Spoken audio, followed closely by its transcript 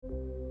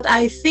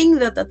I think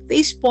that at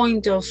this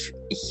point of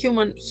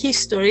human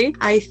history,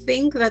 I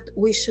think that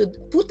we should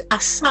put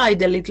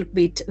aside a little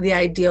bit the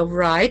idea of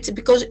rights,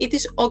 because it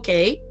is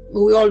okay,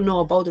 we all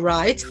know about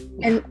rights,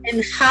 and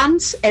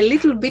enhance a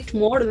little bit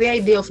more the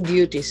idea of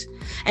duties.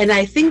 And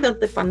I think that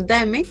the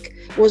pandemic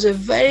was a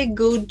very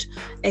good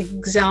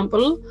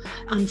example,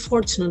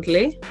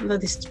 unfortunately,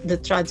 that is the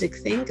tragic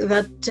thing,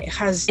 that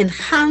has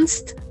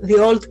enhanced the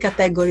old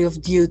category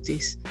of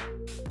duties,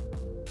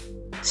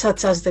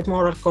 such as the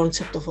moral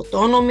concept of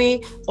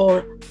autonomy,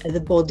 or the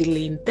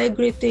bodily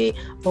integrity,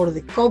 or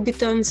the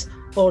competence,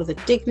 or the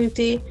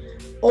dignity.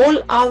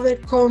 All other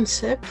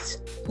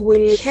concepts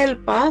will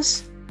help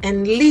us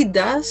and lead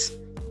us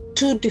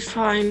to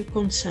define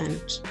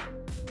consent.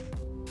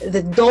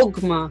 The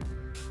dogma,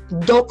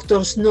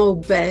 doctors know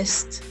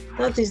best,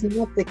 that is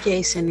not the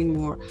case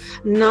anymore.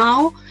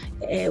 Now,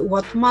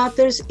 what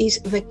matters is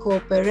the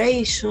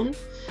cooperation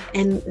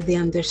and the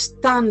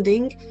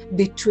understanding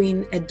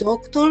between a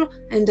doctor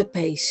and a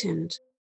patient.